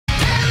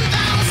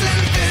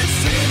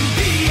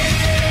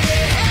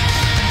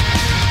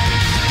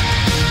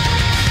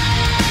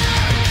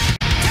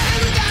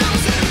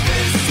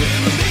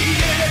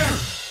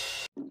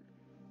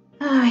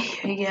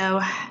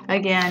go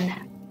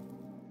again.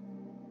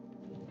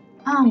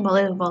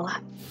 Unbelievable.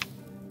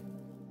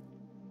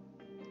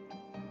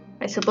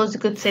 I suppose you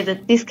could say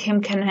that this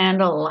game can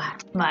handle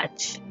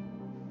much.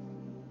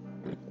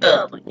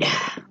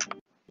 Yeah.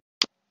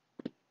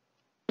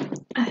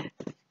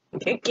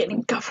 Okay,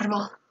 getting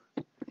comfortable.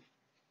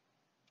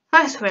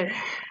 I swear.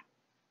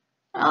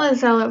 Well,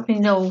 let's let me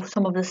know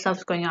some of the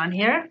stuff's going on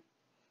here.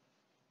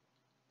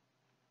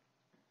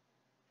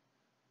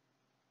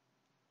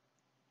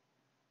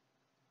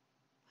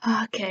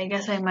 Okay, I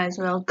guess I might as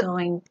well go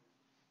and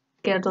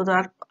get to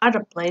that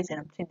other place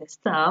and obtain the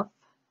stuff.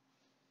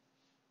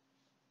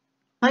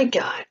 My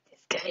god,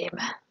 this game.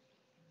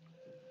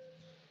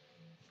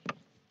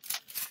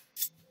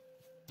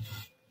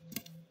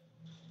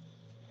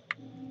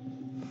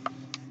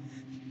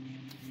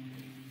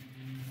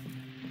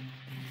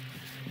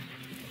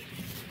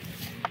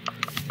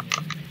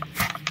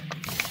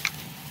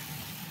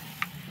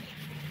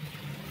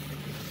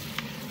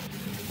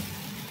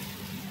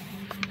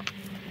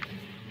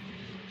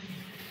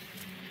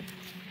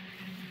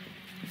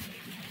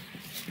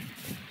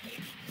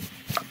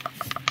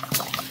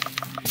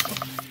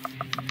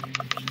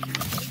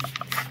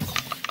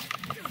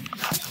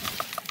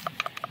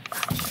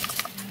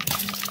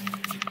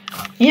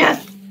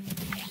 Yes!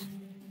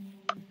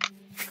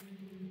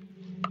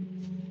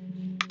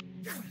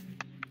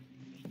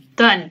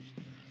 Done.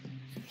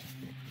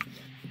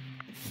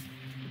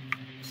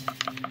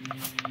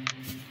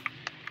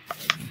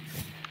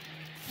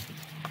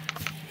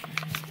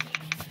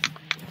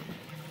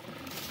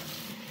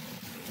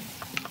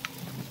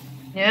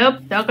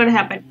 Nope, not gonna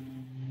happen.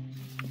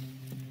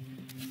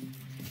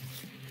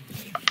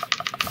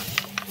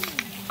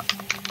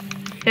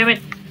 Damn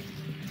it.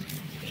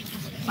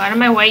 Out of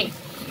my way.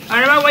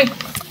 Out of my way.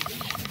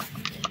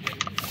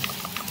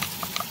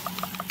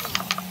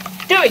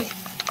 Do it!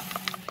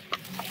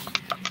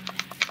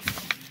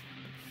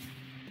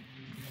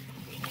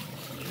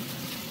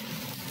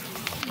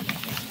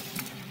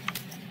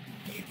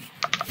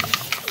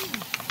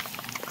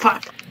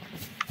 Fuck.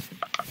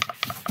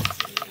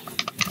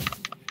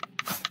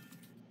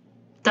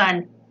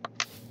 Done.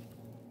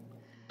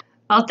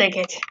 I'll take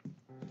it.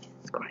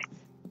 Jesus Christ.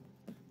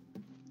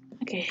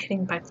 Okay,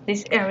 heading back to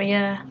this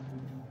area.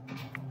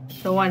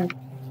 The one.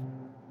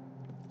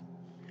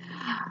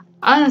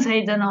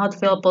 Honestly, I don't know how to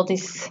feel about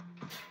this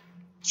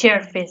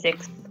chair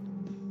physics.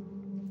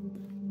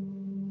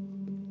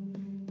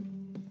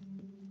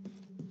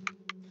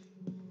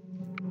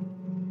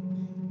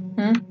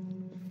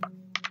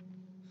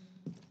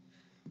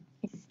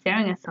 He's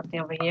staring at something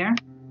over here.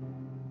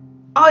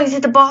 Oh, is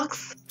it the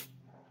box?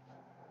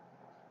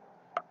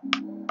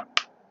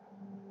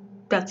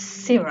 That's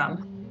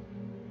serum.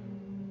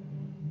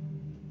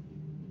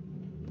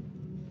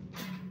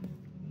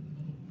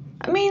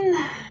 I mean,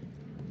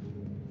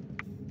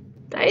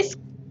 that is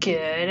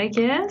good, I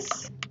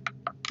guess.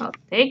 I'll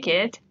take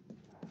it.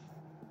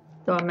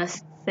 Though I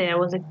must say I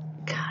was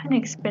kind of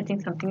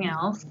expecting something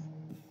else.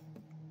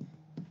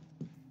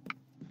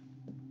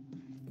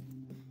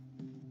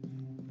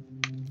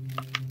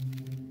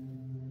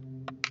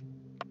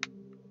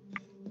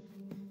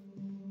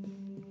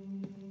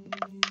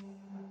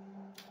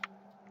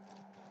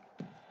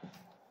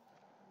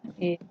 Let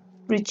me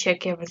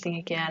recheck everything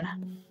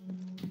again.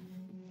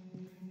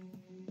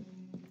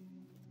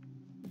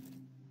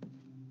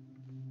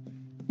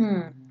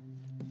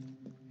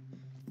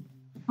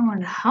 I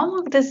wonder how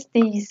long does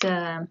these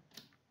how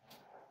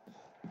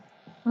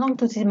long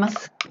does it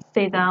must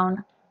stay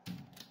down?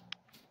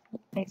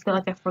 I feel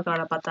like I forgot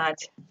about that.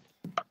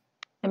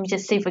 Let me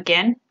just save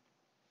again.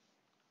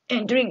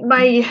 And drink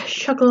my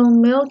chocolate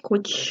milk,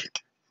 which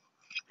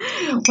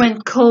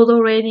went cold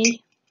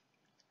already.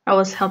 I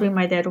was helping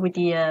my dad with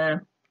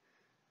the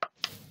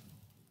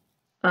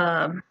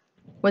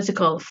what's it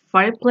called?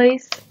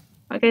 Fireplace?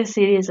 I guess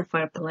it is a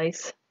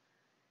fireplace.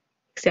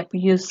 Except we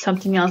use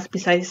something else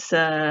besides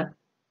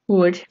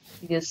wood.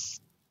 We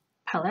use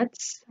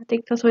pellets, I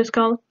think that's what it's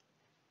called.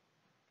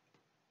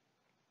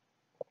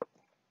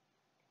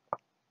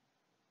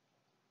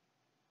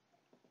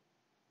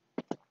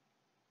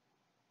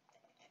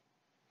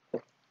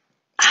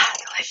 Ah,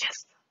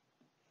 delicious.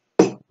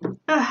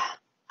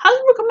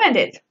 Highly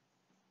recommended.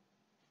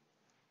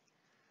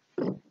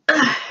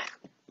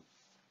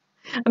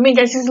 I mean,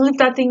 I just leave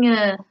that thing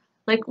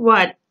like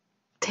what,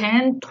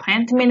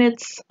 10-20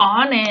 minutes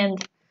on, and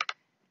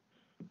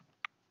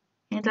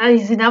that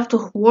is enough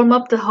to warm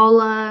up the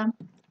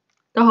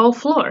whole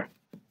floor.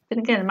 Then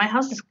again, my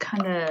house is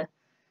kind of,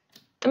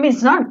 I mean,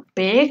 it's not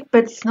big,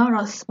 but it's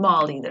not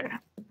small either.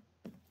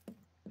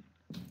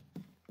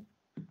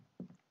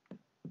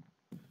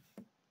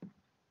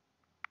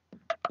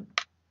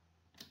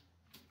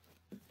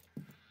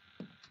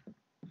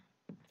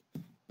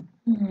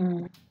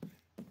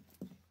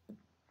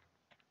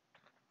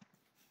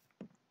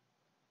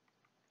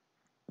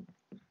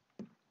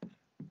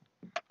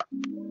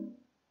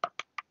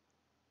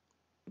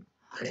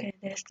 Okay,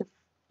 there's the.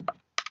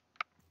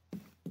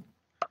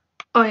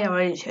 Oh, yeah, I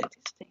already checked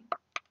this thing.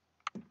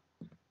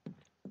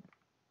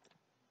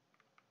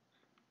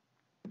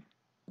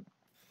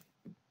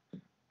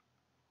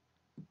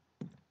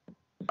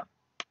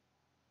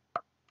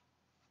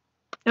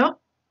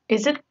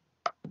 Is it?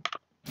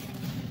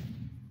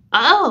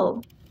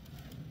 Oh!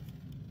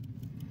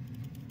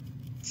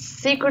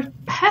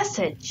 Secret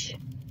passage.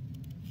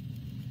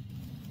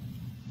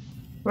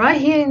 Right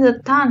here in the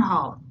town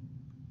hall.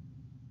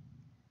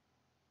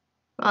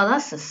 Well,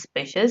 that's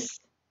suspicious.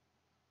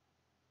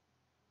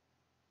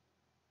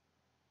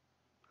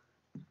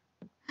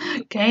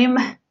 Game,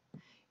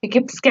 you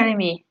keep scaring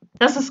me.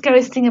 That's the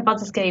scariest thing about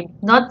this game.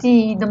 Not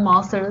the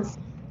monsters.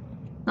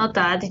 Not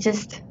that. It's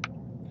just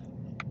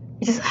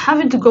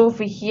having to go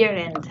over here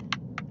and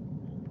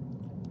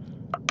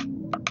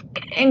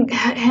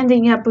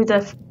ending up with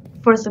a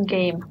first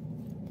game.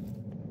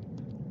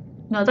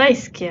 No, that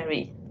is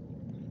scary.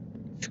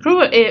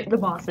 Screw it, the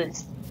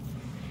monsters.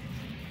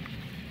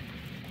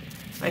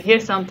 I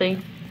hear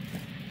something.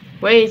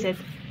 Where is it?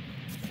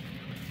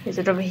 Is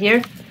it over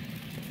here?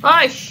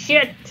 Oh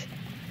shit!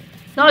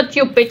 Not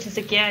you bitches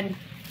again.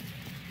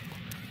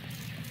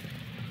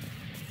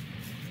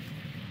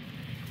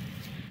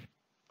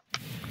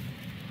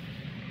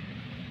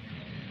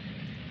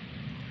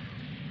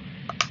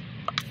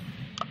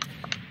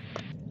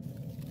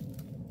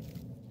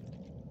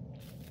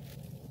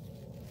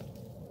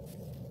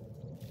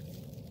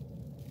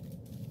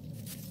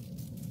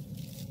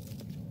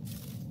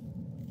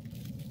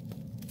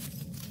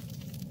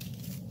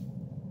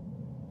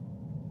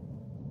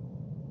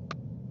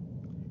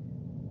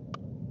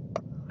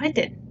 I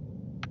did.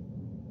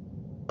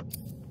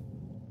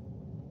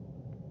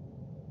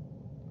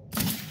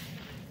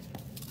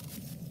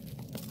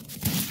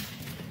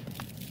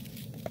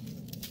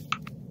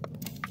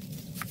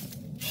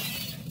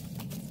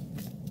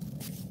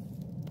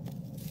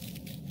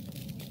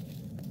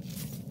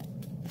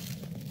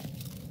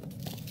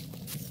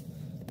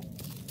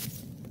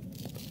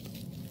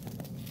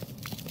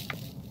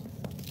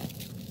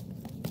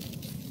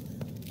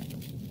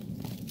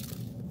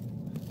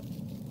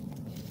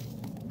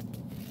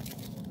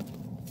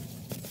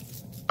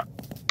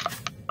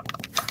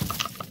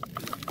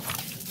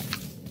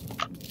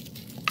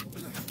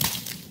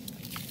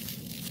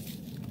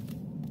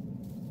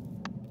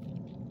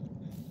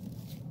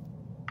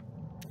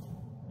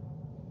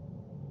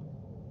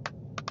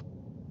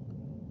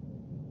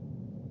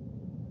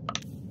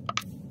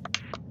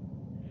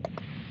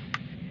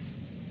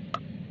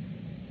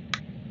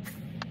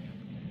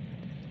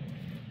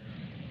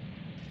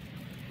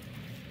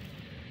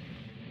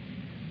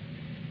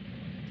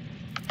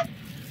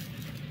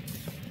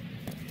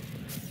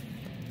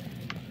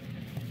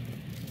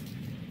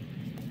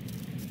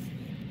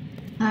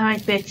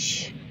 Alright,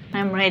 bitch.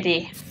 I'm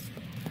ready.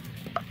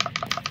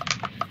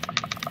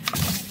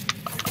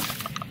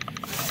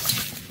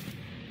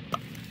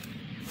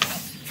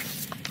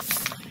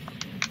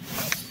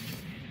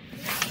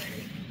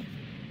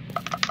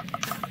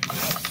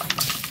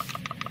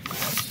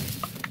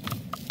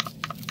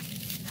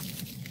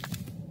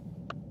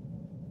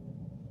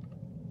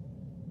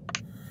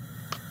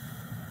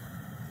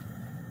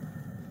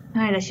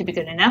 Alright, that should be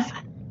good enough.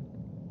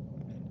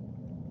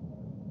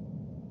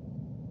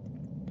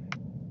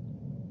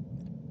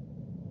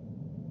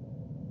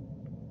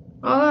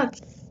 Oh, that's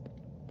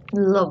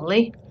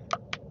lovely.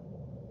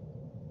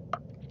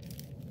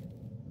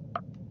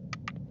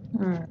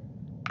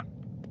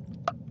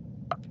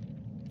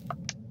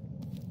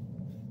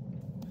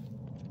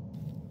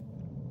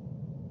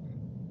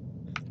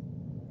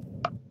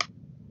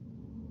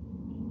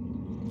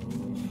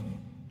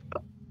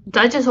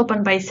 That just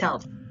opened by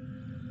itself.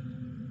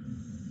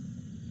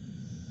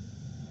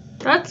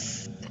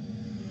 That's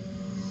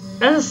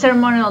a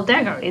ceremonial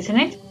dagger, isn't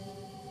it?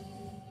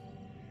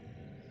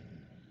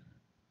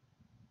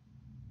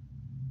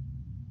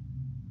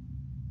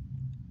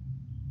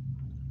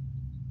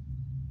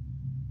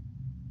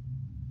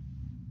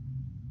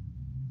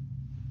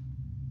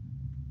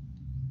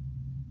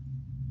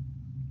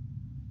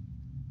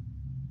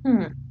 Wait a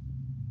minute.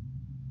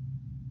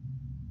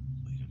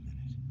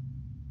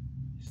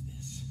 Is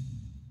this?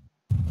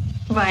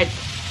 Right.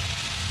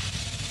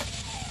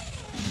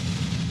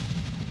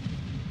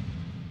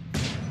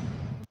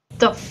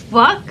 The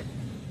fuck?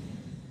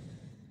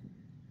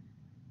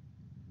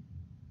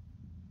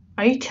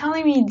 Are you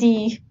telling me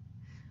the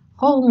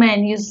whole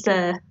man used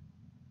the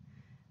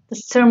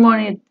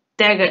ceremonial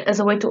dagger as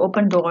a way to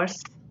open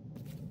doors?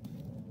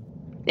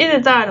 Either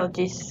that or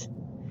this.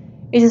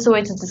 It's just a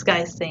way to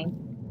disguise things.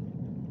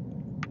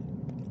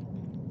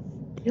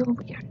 Still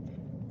weird.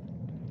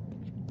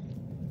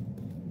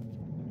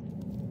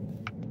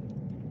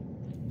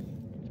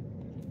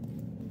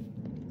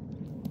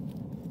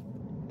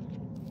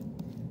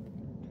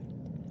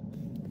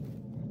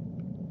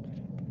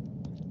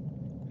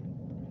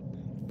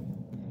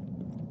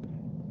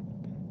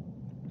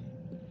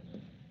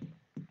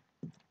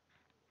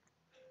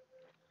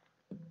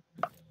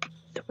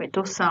 The way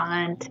to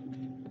silent.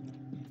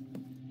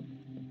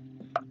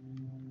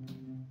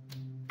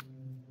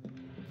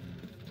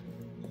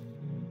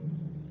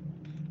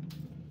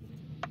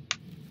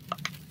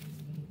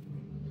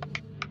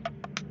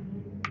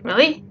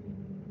 Really?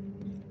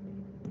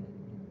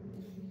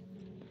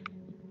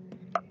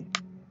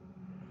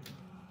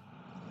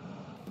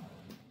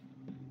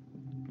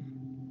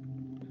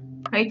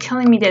 Are you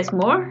telling me there's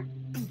more?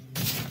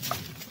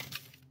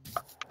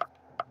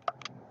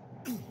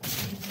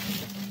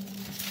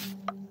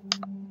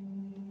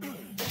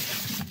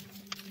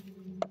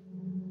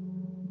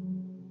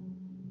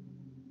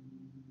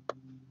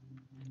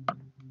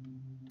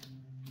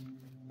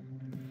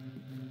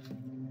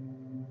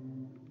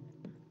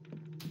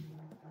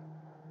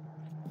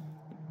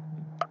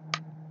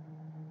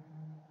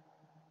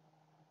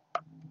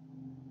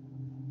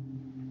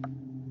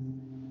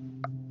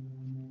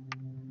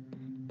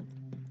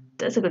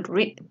 That's a good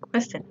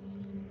question.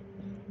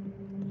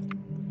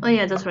 Oh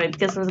yeah, that's right,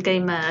 because of the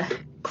game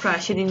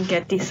crash, I didn't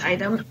get this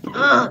item.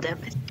 Oh, damn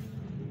it.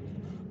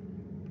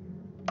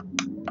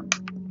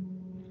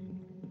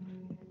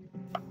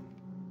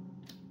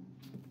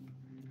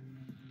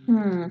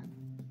 Hmm.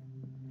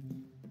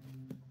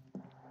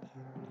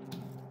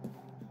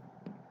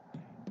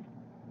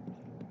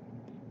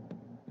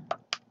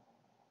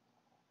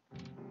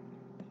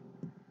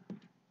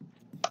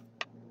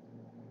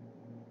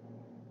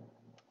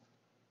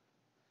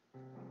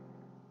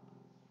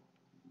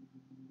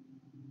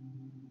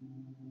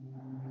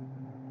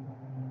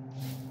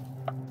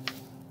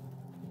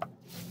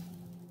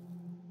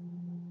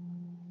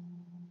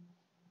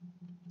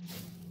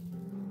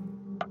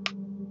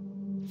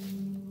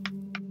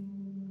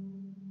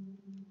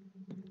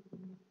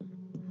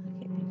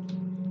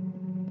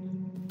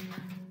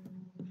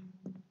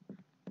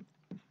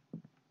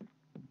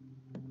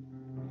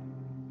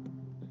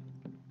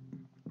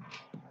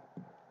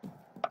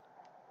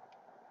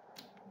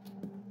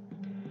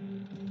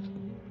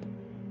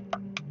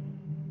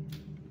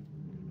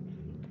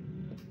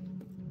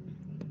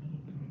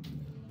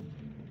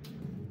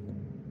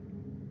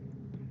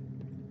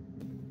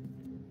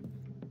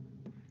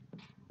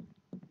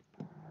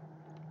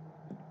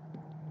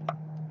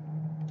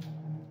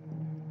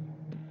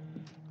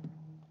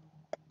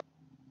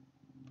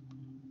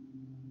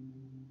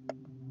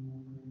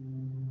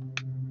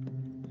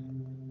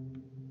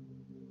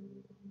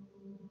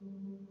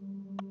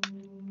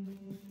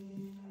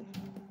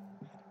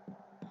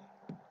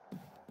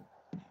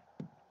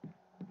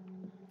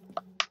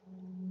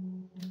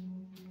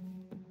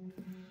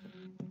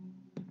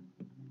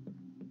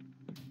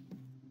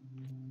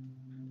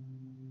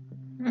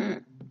 Hmm.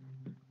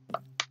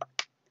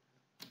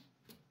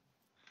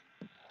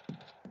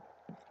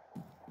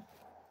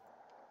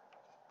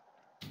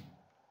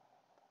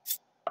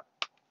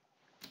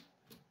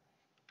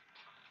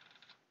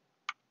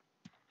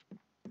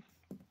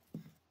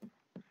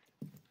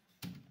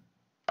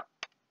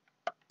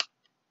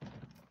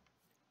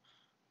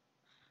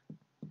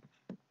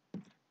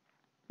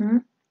 Hmm?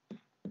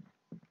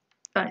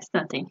 Oh, it's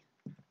nothing.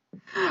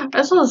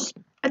 I saw.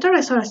 I thought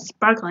I saw a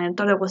sparkling. I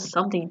thought there was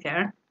something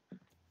there.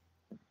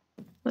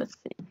 Let's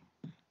see.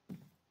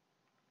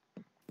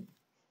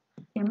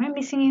 Am I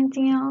missing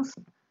anything else?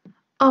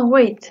 Oh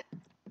wait,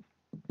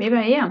 maybe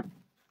I am.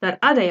 That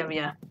other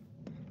area.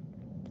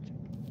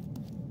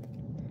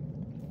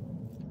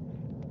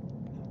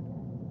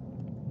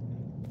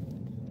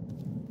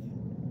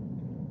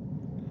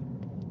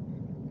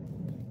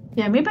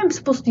 Yeah, maybe I'm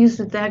supposed to use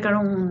the dagger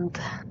on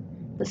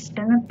the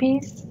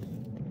centerpiece.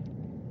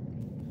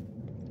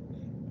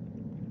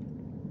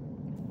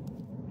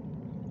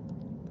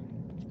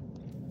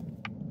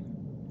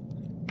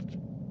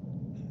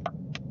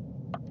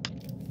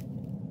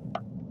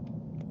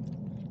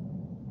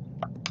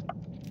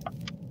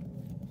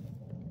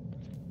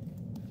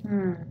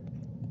 Hmm.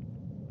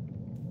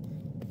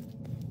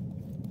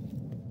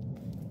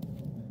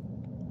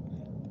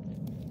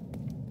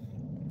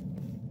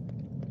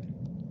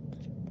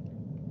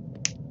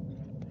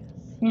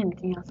 See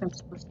anything else I'm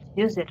supposed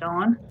to use it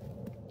on?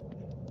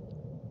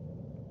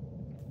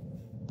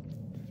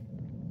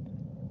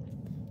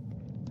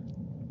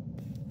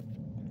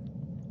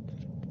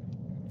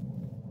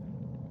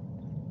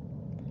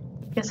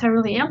 Guess I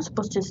really am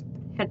supposed to just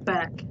head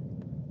back.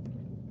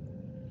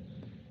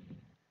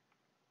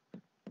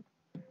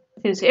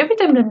 Seriously, every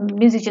time the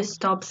music just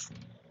stops,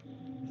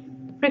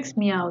 it freaks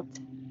me out.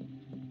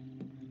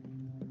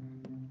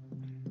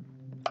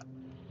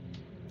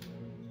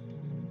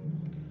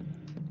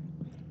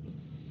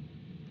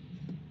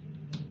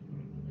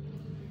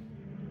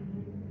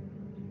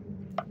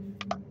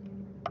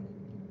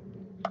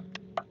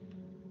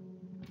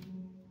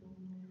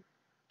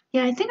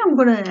 Yeah, I think I'm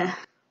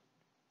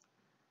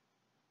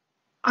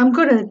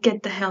gonna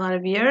get the hell out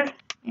of here,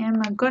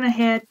 and I'm gonna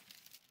head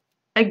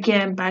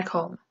again back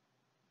home.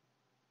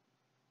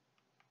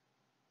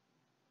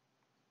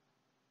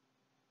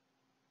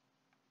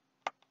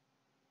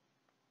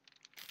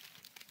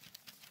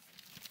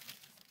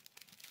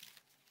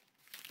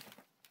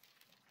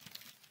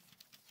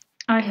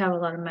 I have a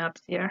lot of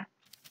maps here.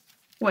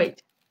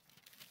 Wait.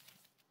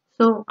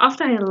 So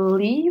after I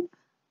leave,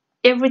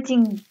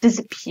 everything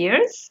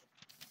disappears?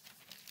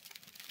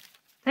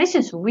 That's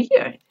just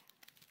weird.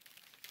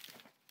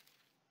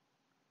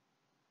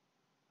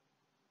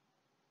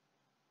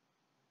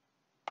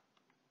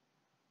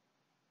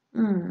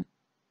 Hmm.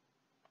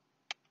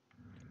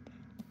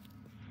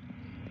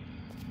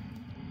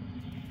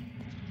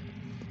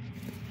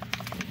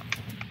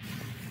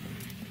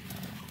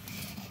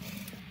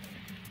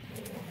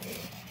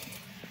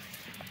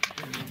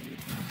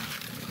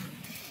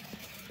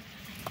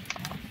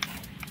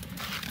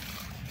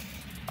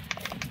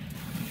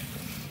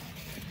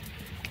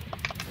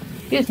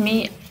 Excuse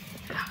me.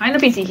 Kind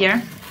of busy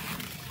here.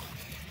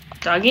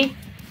 Doggy?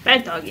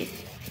 Bad doggy.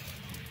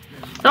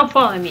 Stop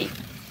following me.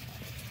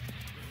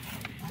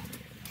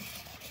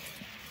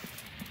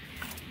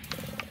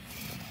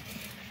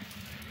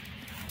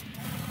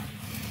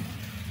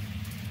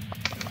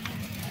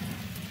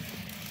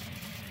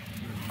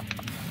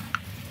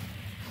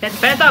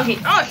 That's bad doggy.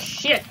 Oh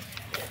shit.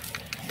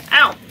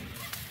 Ow.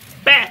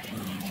 Bad.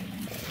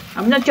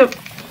 I'm not your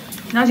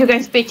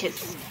guys'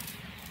 bitches.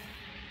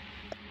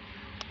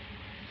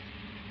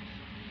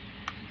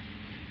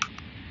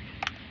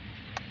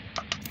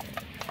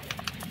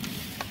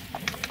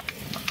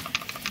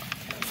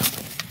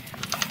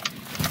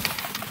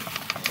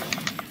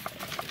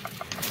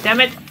 Damn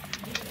it.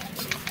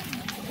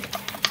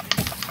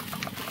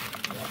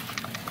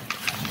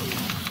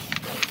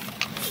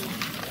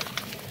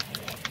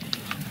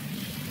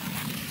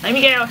 Let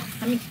me get out.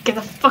 Let me get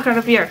the fuck out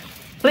of here.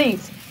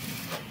 Please.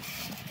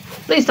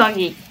 Please,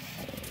 doggy.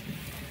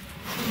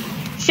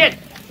 Shit.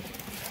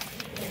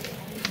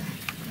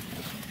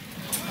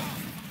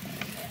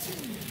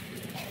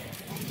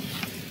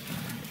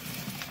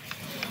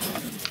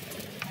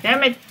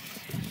 Damn it.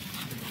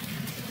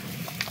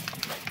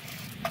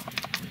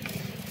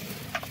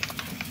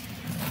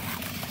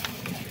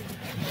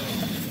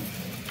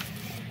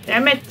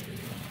 Damn it.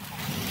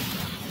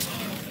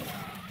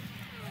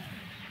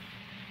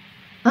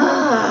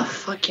 Ah,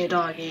 fuck you,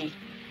 doggy.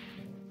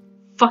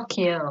 Fuck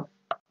you.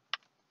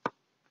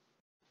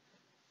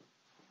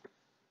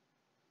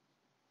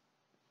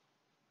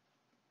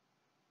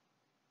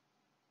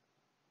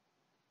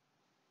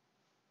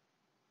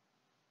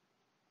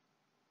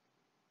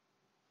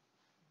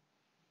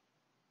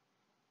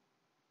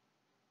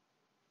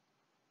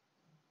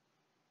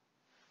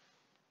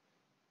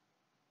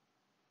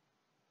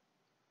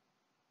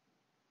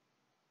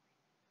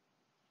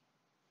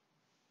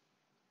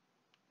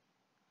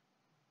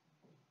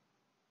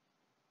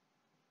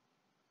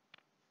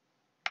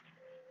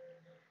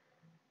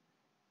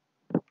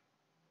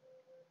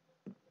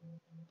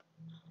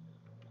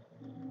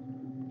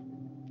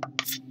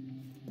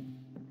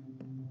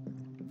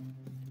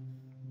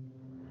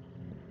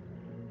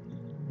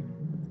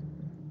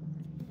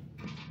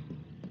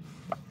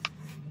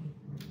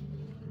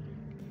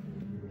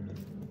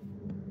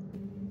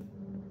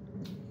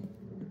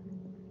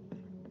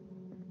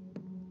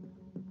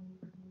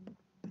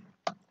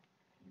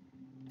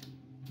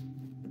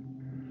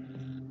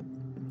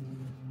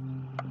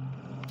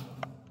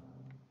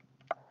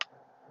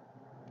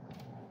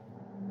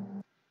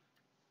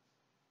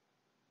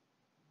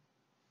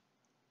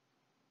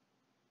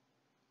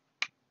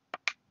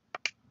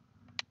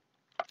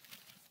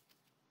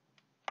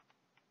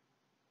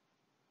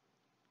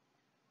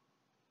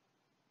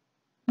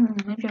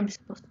 Maybe I'm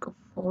supposed to go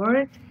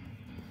forward.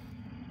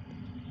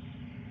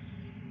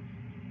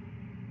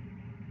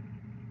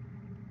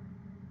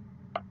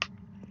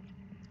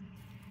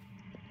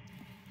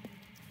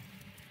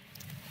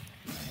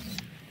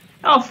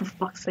 Oh, for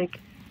fuck's sake.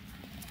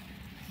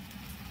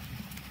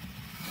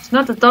 It's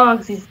not the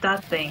dogs, it's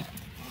that thing.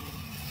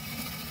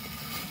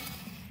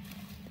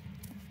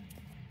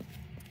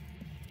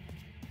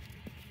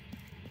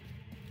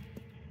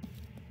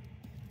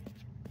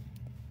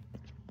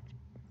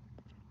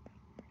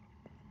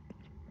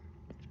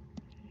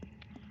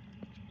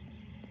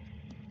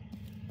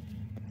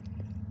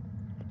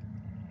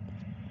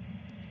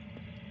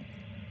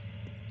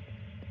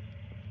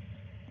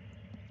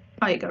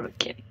 Oh, you gotta be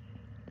kidding.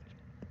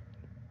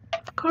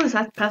 Of course,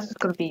 that path is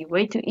gonna be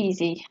way too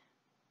easy.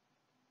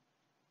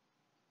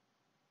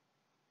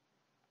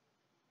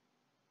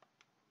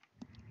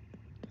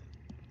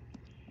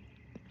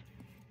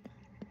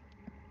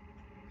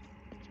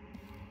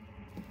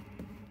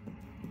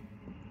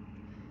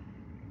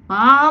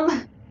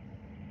 Mom?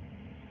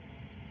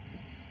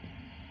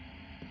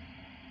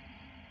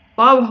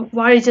 Bob,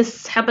 why did you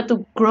just happen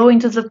to grow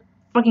into the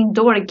fucking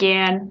door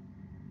again?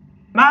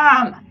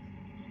 Mom!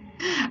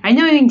 I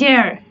know you're in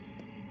there!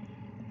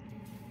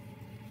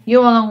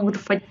 You along with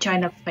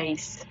vagina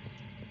face.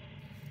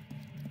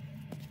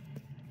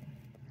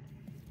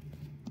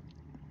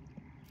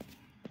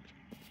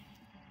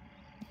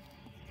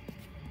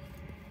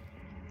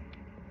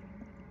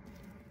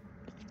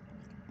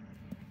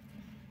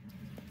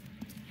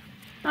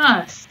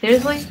 Ah,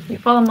 seriously? You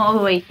follow them all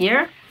the way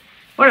here?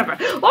 Whatever.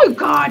 Oh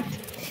god!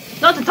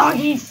 Not the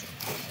doggies!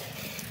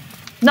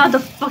 Not the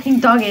fucking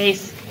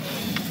doggies!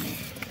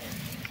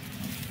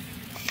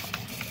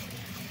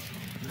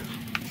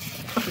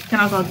 Okay, can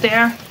I go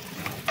there?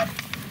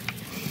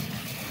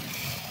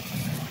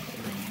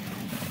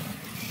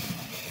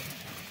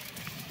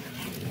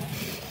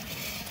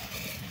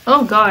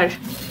 Oh god.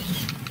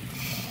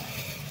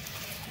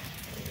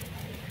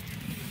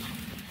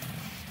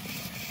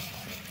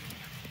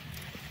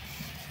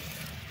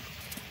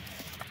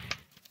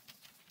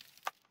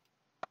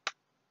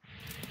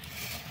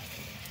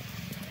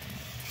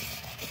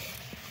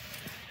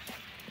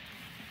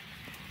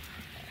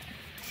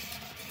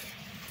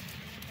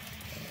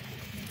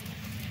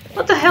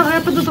 What the hell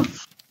happened to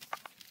the...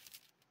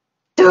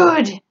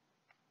 Dude!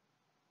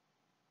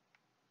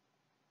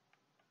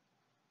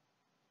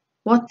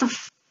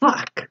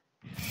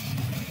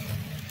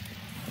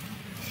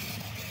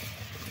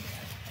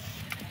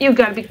 You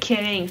gotta be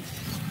kidding.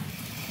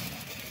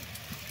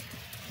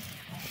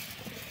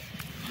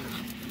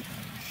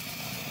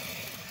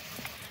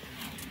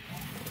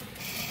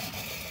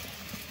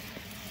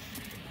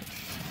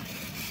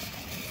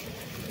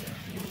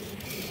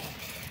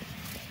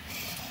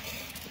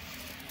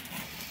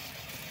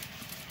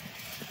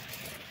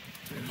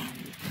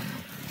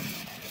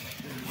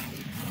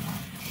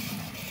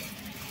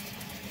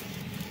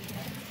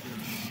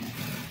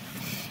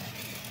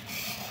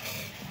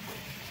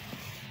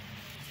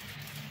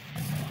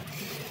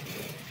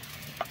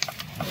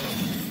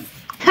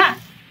 Ha!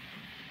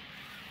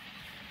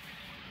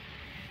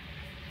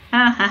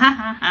 Ha ha ha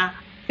ha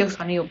ha. Jokes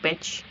on you,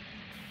 bitch.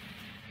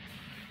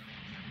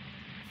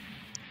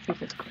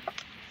 Jesus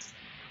Christ.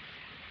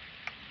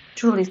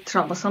 Truly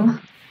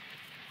troublesome.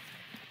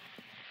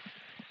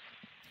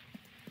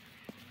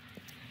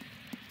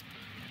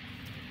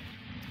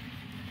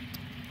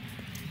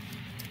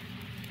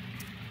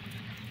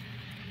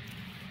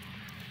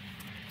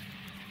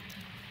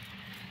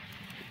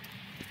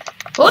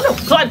 Oh no!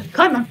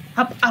 Climb on!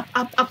 Up, up,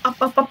 up, up,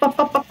 up, up, up, up,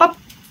 up, up, up.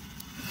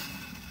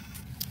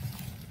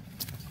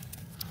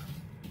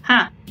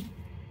 Huh.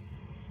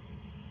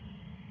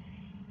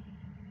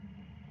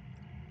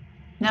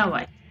 Now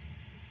what?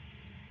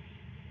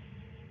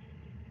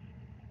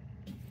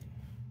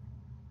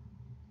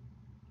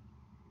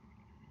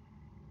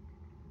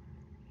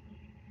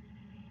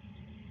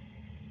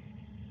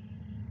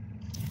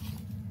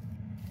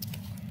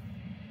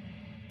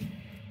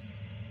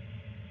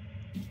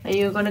 Are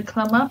you gonna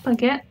climb up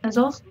again as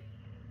also?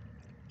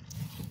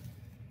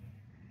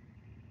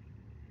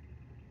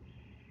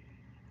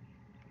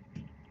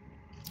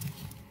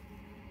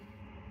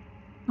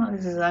 Oh,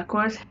 this is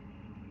awkward.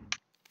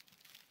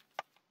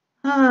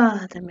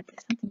 Ah, damn it,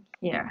 there's something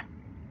here.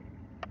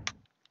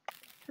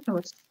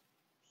 There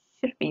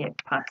should be a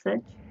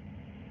passage.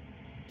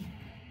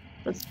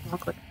 Doesn't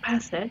look like a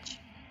passage.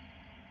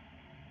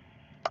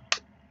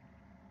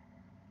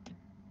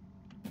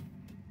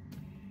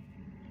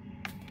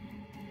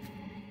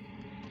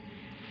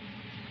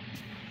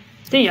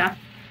 See ya.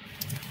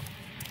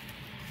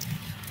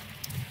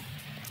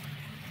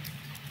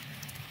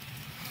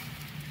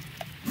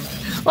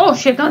 Oh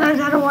shit, no, there's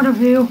another one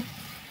of you.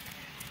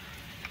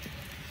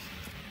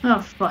 Oh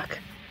fuck.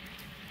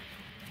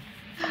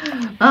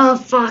 Oh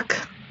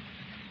fuck.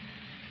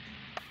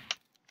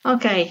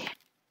 Okay.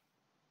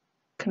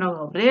 Can I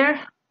go over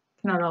there?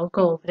 Can I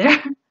go over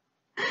there?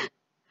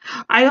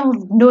 I have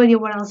no idea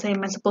what else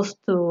am I supposed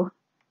to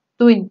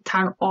do in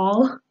town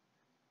hall.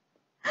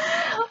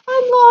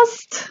 I'm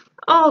lost.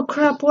 Oh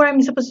crap, what am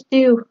I supposed to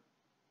do?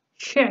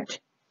 Shit.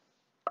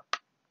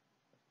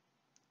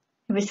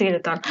 Investigate the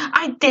town.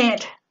 I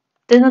did!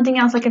 There's nothing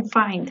else I can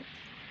find.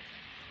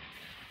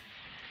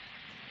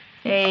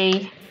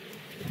 Hey.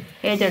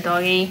 Hey there,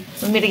 doggy.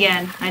 We'll meet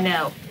again. I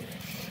know.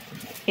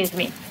 Excuse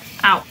me.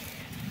 Ow.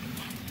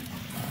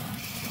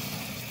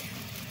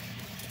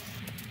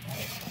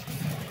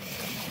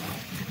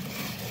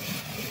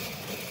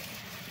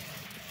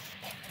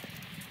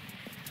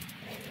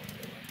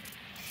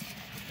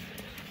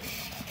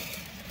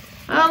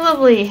 Oh,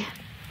 lovely.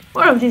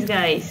 What are these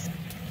guys?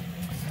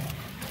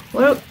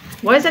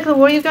 What exactly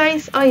were you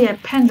guys? Oh yeah,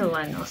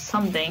 pendulum or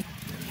something.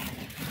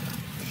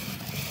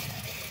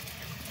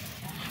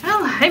 Well,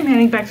 I'm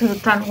heading back to the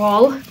town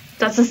hall.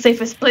 That's the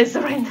safest place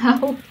right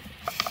now.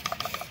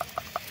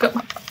 Go.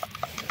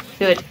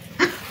 Good.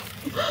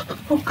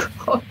 Oh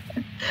god.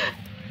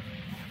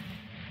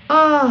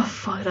 Oh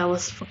fuck, that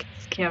was fucking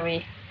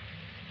scary.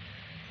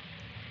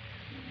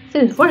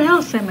 Dude, what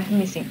else am I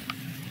missing?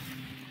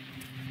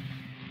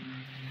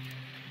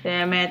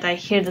 Damn it, I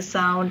hear the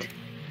sound.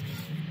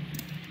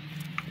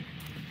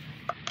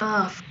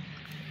 Oh,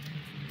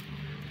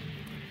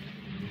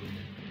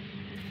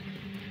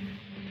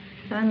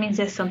 that means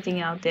there's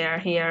something out there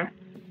here.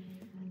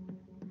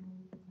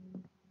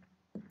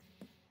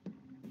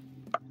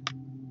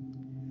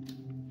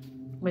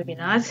 Maybe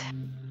not.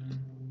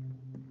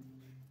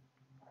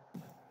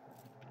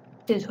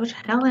 Dude, what the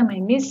hell am I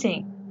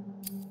missing?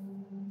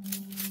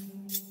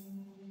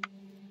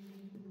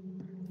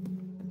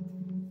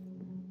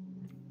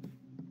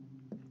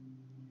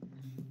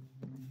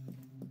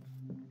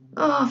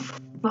 Oh, for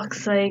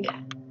fuck's sake.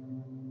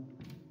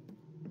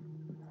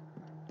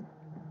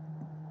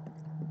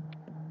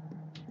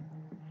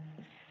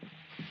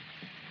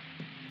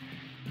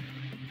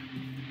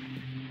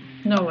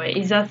 No way,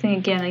 is that thing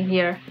again in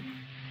here?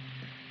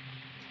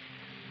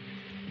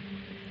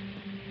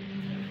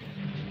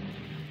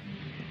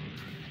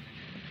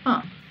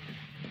 Huh.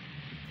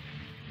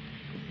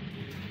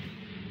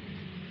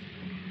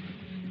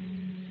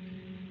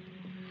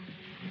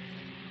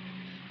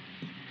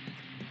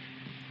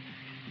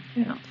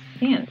 I don't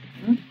see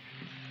anything.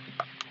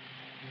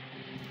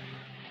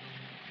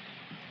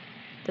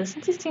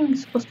 Doesn't this thing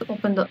supposed to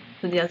open to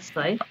the other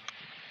side?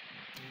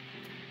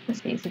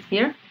 Let's see, is it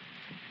here?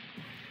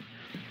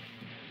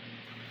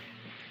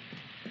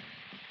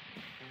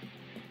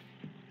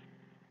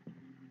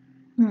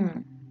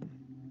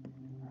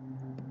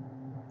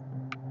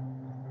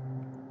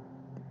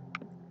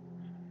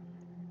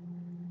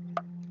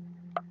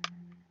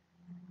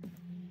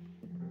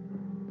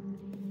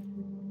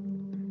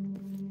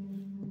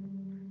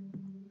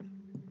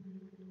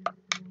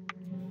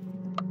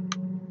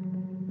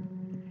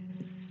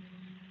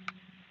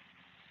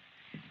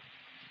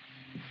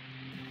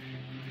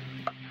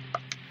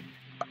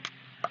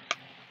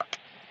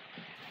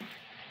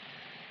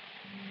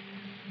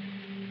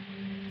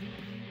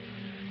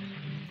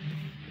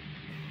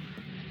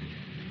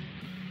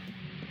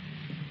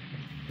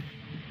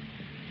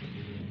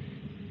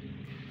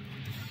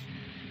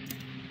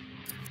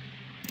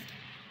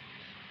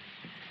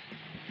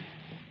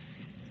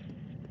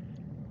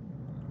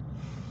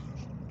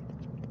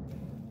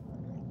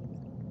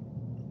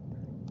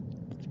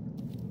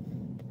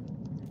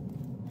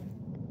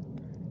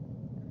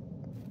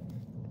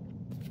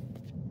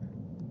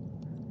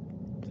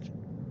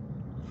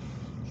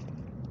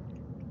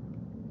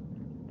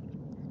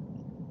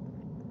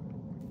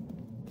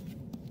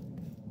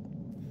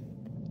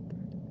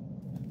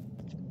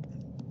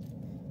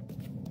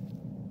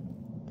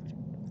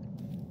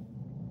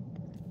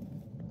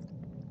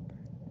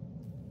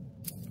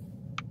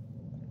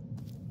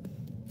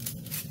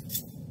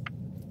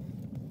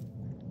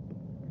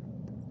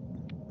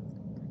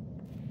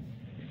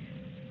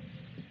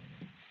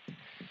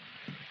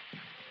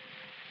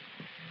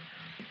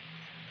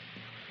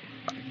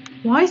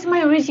 Why is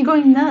my Reggie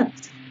going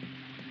nuts?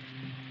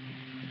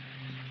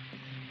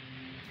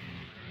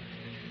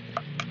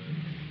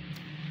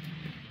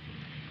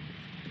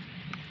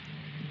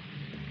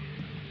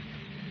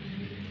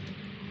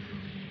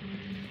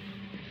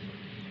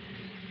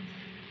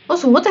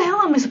 Also, what the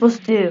hell am I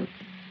supposed to do?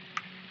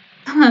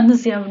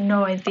 Honestly, I have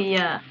no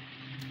idea.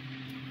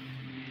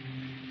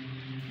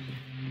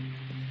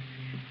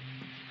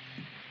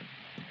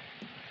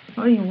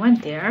 Oh, you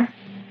went there?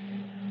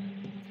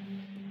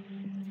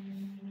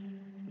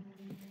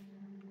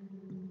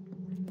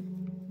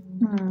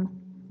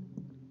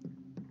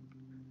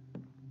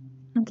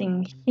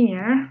 Nothing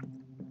here.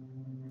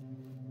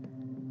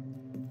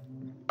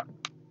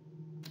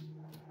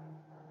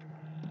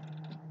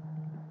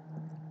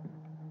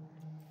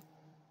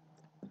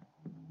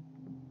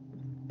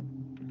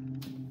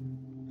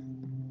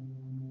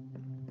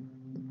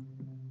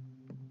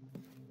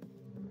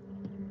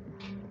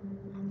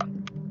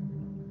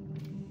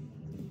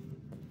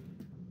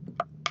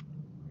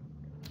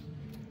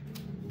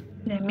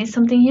 Did I miss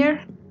something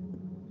here?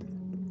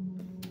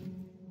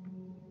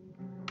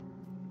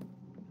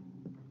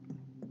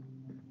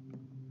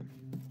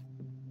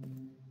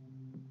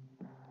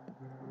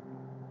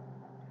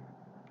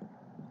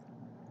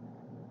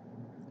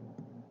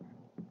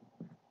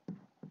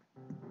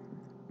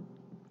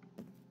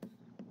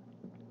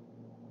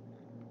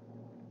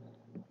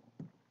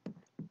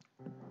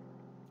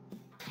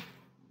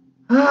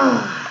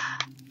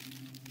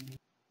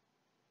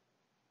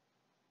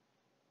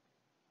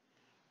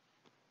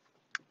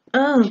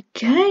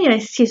 Okay, I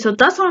see. So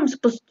that's what I'm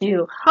supposed to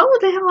do. How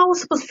the hell I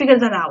was supposed to figure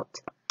that out?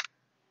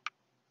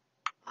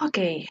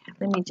 Okay,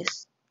 let me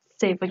just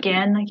save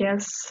again, I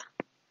guess.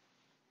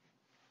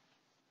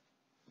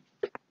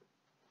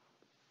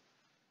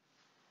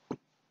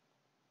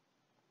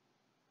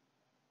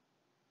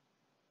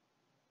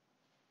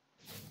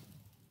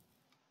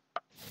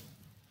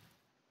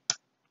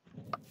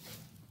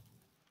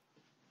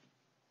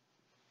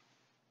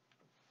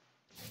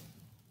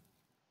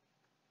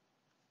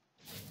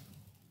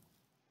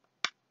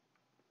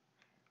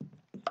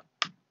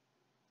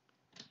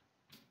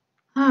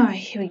 Alright,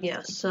 here we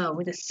go. So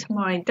with the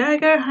samurai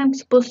dagger, I'm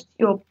supposed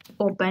to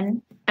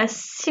open a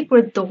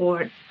secret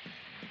door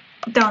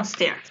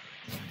downstairs.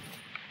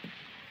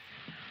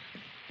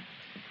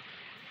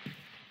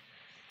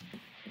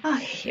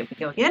 Okay, here we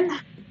go again.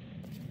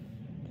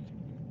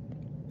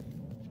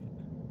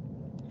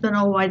 Don't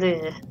know why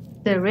the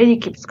radio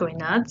keeps going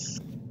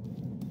nuts.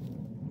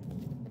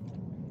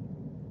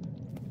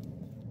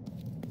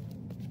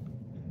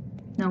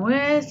 Now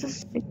where's the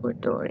secret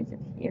door? Is it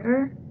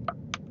here?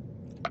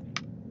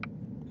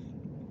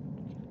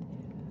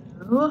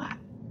 No.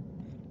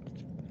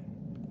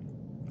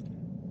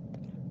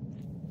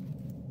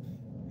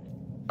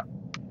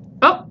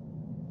 Oh!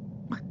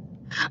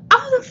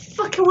 How the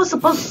fuck I was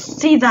supposed to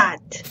see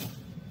that?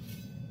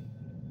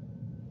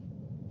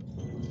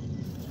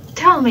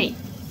 Tell me.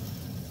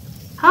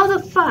 How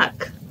the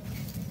fuck?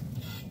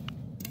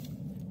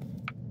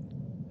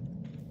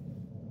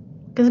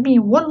 Because I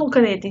mean, one look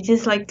at it, it's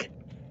just like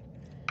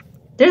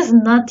there's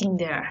nothing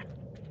there.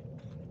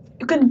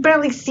 You can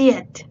barely see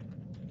it.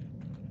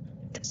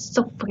 That's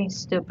so fucking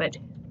stupid.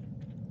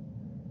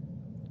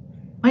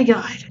 My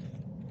god.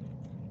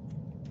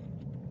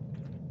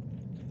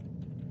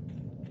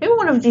 Maybe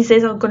one of these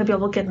days I'm gonna be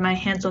able to get my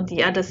hands on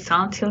the other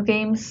Silent Hill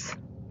games.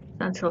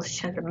 Silent Hill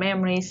Shattered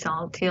Memory,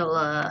 Silent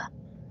Hill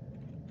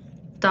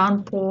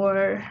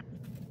Downpour,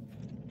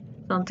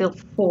 Silent Hill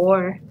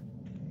 4.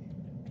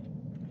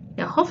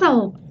 Yeah, hopefully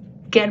I'll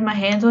get my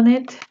hands on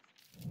it.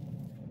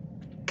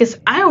 Because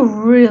I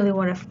really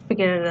want to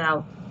figure it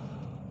out.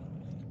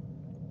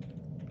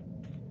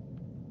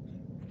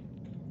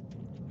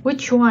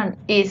 Which one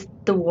is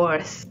the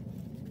worst?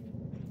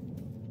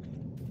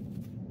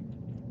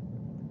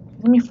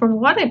 I mean, from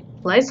what I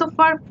played so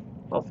far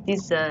of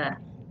this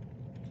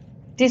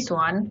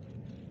one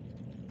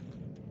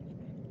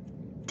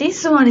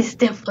is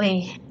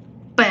definitely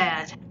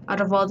bad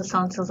out of all the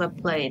Silent Hills I've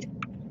played.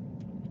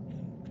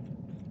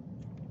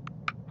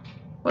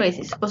 Wait, is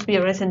it supposed to be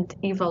a Resident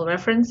Evil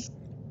reference?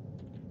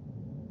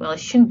 Well, it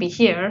shouldn't be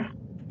here.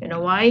 You know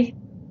why?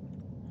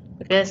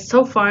 Because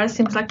so far it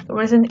seems like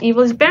Resident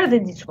Evil is better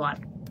than this one.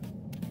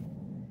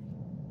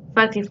 In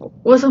fact, if it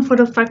wasn't for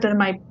the fact that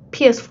my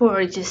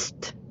PS4 is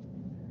just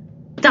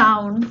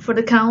down for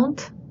the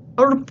count,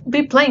 I would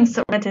be playing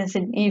some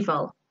Resident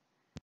Evil.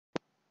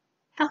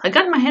 Hell, I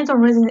got my hands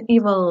on Resident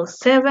Evil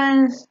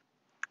 7.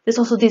 There's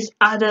also this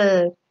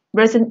other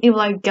Resident Evil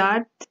I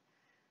got,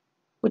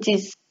 which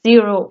is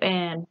 0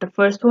 and the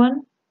first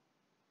one.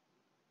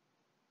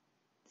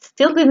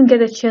 Still didn't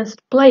get a chance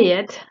to play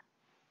it.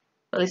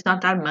 Well, it's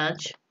not that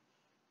much.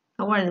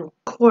 I wanted to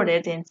record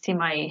it and see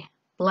my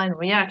blind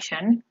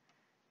reaction.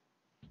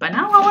 But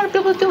now I want to be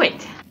able to do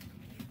it.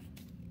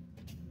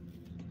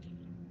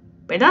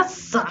 But that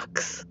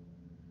sucks.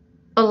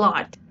 A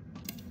lot.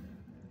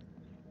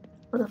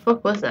 What the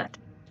fuck was that?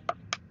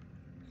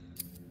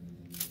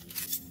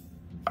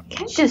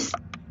 Can't you just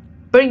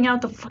bring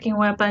out the fucking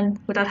weapon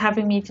without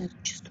having me to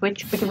just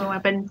switch between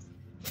weapons.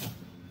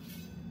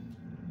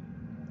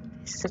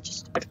 It's such a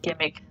stupid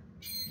gimmick.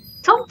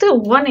 Talk to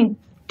 1 and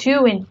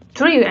 2 and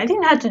 3. I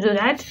didn't have to do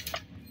that.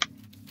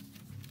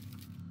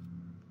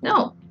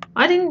 No,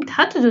 I didn't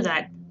have to do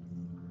that.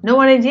 Know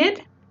what I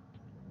did?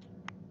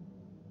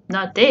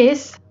 Not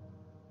this.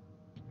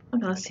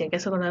 Okay, let's see. I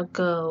guess I'm gonna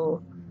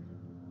go.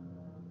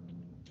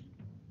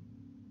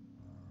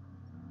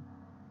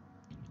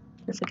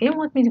 Does the game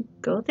want me to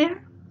go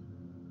there?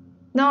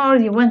 No, I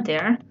already went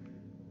there.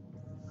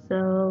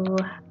 So,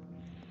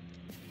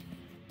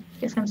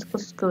 guess I'm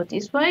supposed to go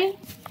this way.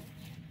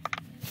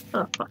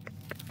 Oh fuck,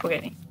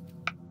 forgetting.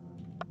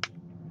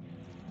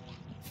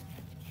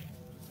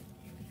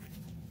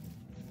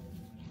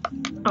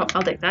 Oh,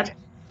 I'll take that.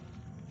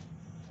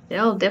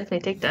 Yeah, I'll definitely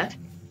take that.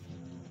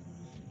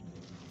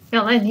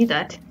 Yeah, I need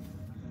that.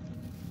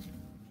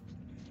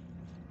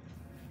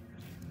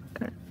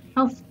 Okay.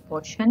 Health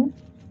potion.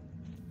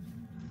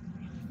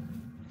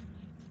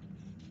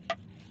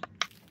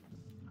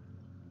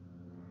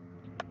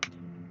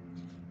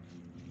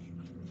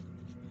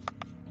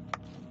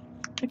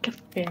 I kept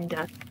forgetting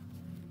that.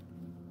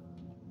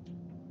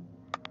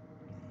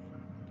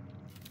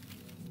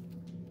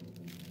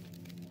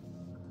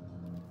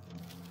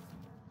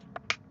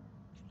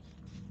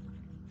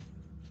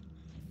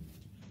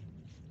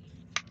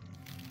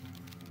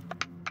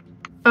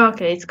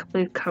 Okay, it's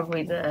completely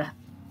covered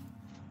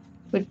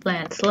with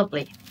plants.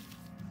 Lovely.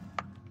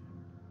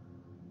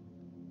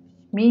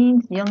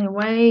 Means the only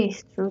way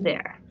is through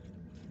there.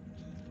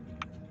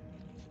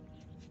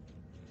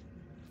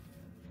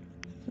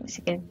 Let me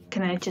see,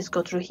 can I just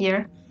go through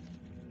here?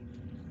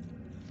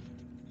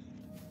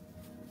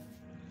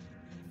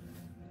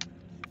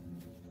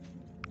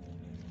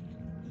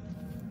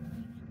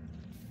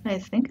 I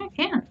think I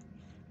can.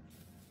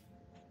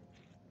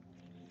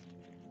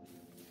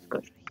 Let's go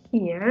through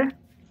here.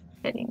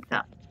 Heading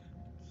down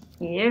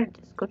here.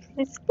 Just go through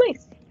this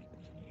place.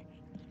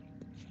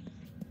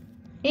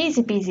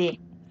 Easy peasy.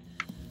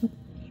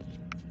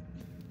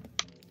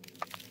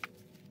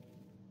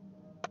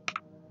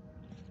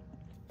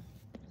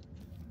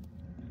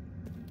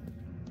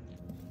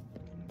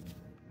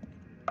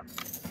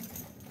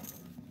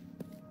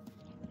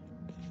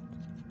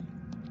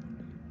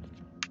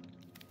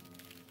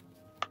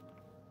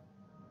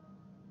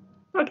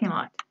 Parking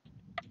lot.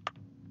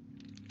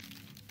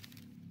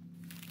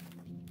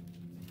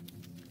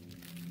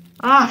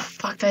 Ah,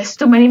 fuck, there's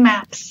too many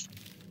maps.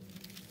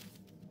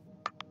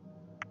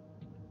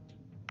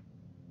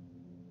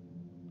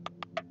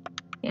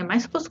 Am I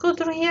supposed to go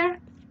through here?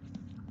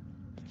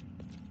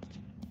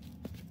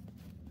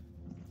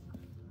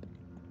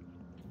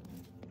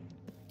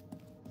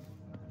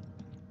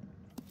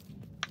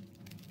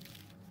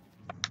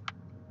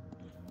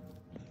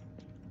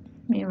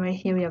 Maybe right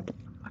here we have the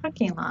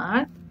parking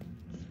lot.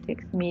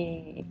 Takes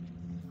me.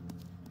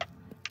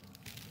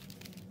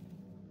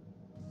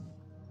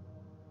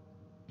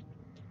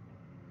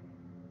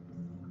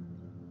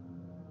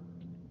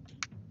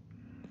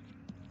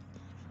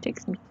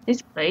 Takes me to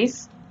this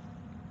place.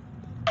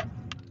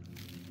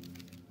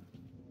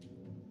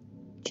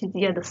 To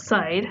the other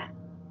side.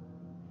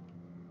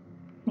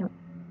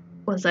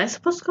 Was I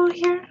supposed to go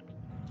here?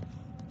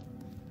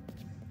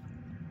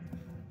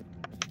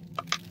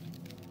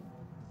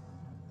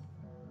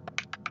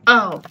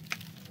 Oh.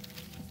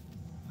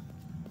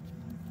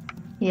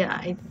 Yeah,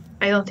 I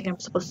don't think I'm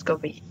supposed to go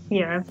over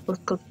here. I'm supposed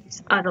to go to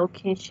this other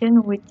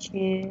location, which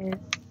is...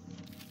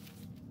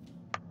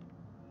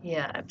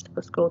 Yeah, I'm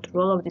supposed to go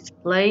through all of this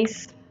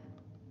place.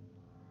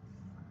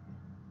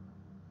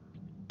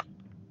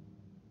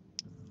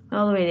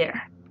 All the way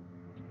there.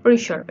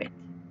 Pretty sure of it.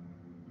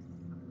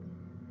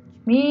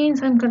 Which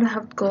means I'm gonna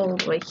have to go all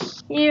the way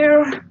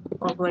here,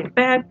 all the way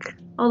back,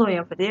 all the way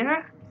over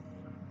there.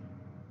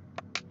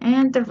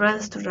 And the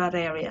rest of that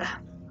area.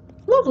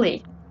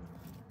 Lovely!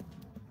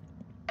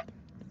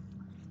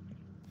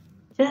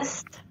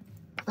 Just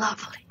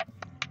lovely.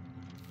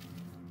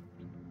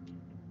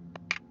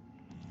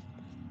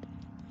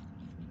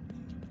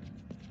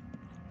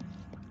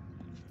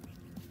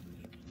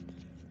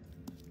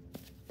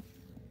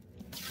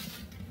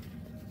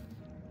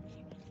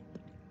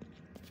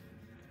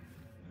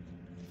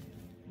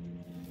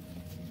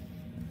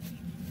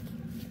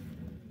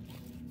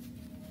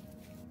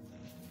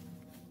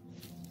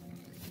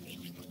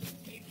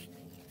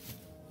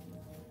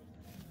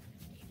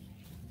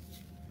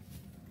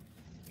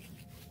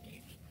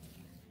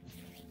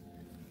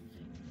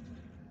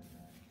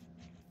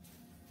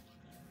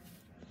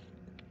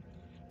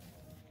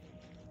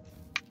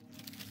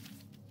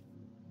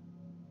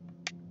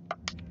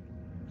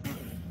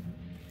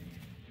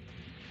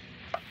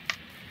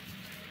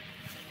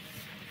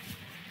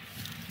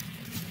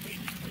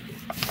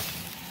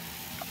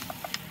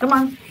 Come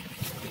on.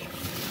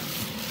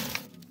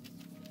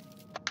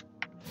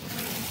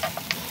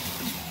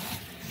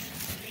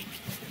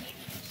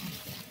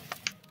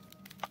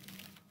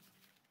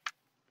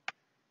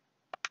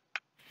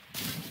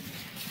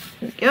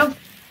 There we go.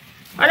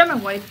 Out of my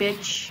way,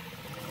 bitch.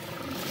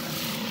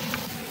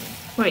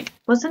 Wait,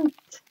 wasn't...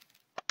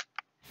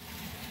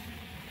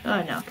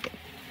 Oh no, okay.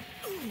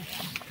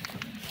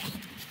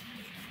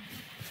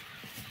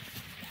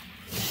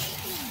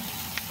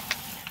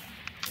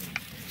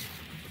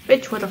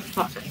 Bitch, what the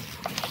fuck?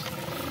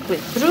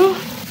 Went through.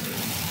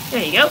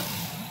 There you go.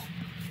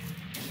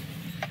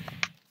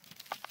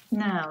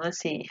 Now, let's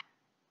see.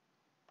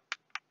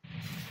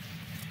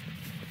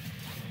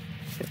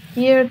 So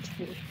here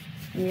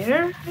to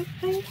here, I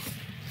think.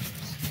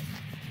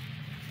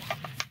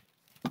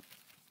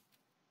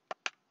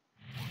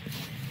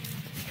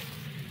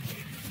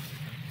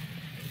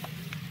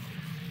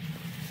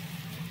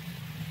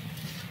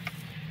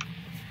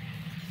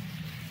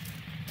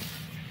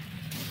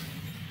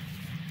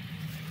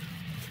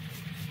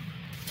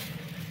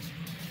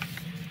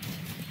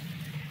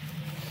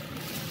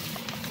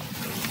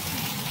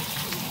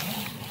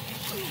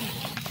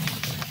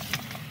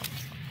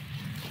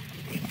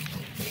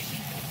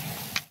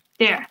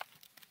 There.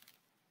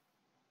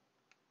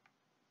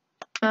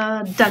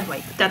 That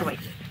way, that way.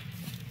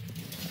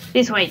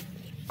 This way.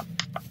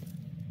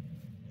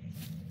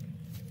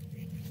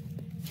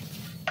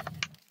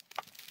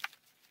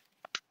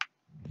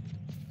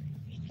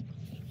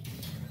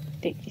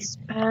 Take this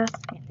path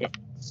and then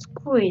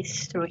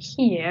squeeze through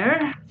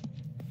here.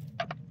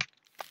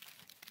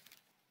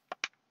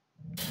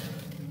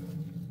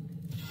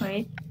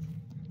 Wait.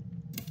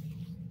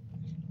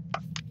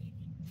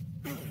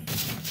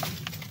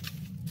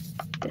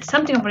 There's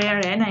something over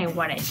there and I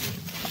want it.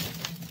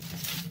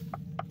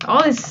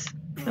 All this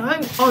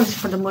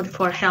for the mood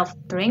for health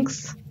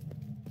drinks.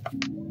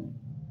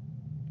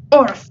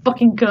 Or a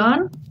fucking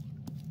gun.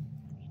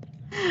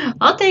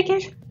 I'll take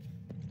it.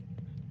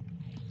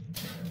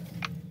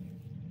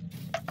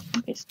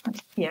 Okay, it's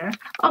not here.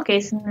 Okay,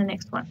 it's in the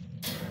next one.